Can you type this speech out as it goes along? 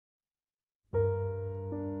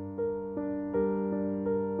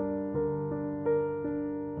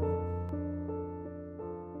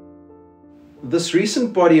This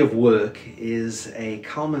recent body of work is a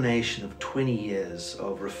culmination of 20 years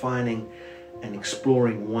of refining and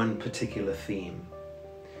exploring one particular theme.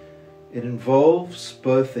 It involves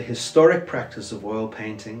both the historic practice of oil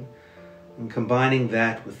painting and combining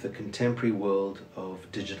that with the contemporary world of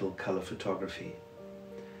digital color photography.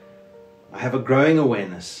 I have a growing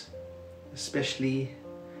awareness, especially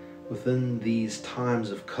within these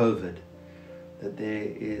times of COVID, that there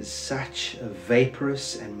is such a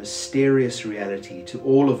vaporous and mysterious reality to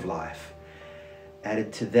all of life,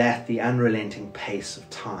 added to that the unrelenting pace of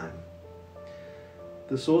time.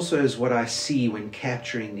 This also is what I see when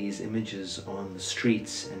capturing these images on the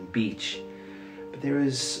streets and beach. But there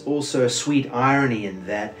is also a sweet irony in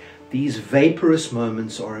that these vaporous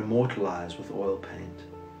moments are immortalized with oil paint,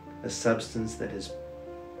 a substance that has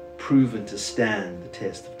proven to stand the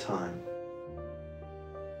test of time.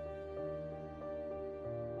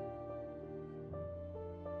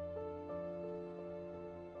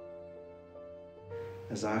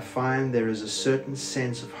 As I find there is a certain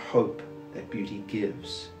sense of hope that beauty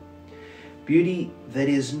gives. Beauty that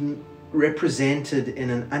is represented in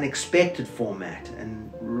an unexpected format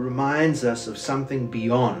and reminds us of something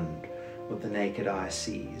beyond what the naked eye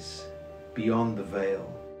sees, beyond the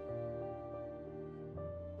veil.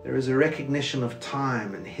 There is a recognition of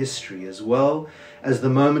time and history as well as the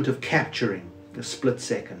moment of capturing a split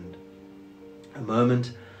second, a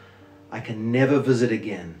moment I can never visit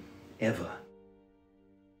again, ever.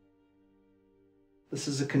 This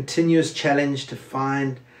is a continuous challenge to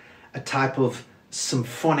find a type of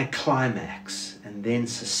symphonic climax and then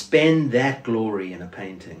suspend that glory in a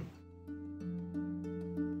painting.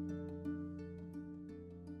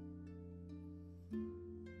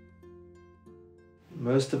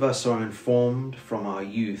 Most of us are informed from our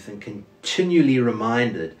youth and continually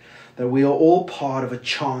reminded that we are all part of a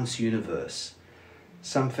chance universe,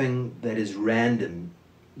 something that is random,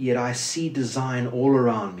 yet I see design all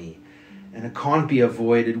around me, and it can't be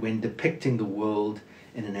avoided when depicting the world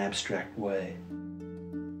in an abstract way.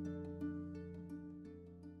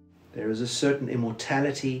 There is a certain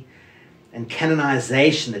immortality and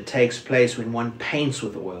canonization that takes place when one paints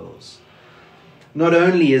with oils. Not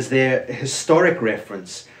only is there a historic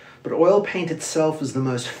reference, but oil paint itself is the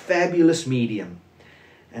most fabulous medium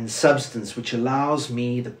and substance which allows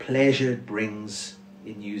me the pleasure it brings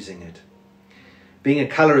in using it. Being a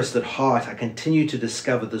colorist at heart, I continue to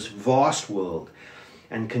discover this vast world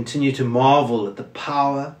and continue to marvel at the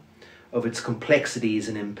power of its complexities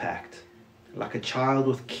and impact, like a child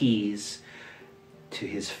with keys to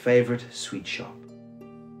his favorite sweet shop.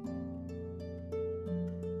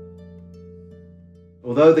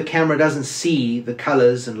 Although the camera doesn't see the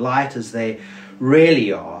colors and light as they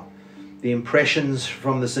really are, the impressions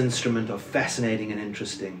from this instrument are fascinating and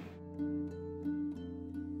interesting.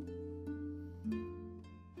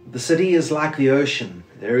 The city is like the ocean.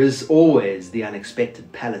 There is always the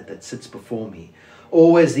unexpected palette that sits before me,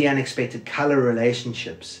 always the unexpected color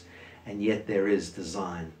relationships, and yet there is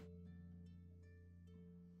design.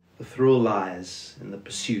 The thrill lies in the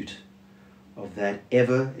pursuit of that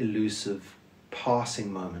ever elusive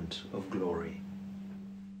passing moment of glory.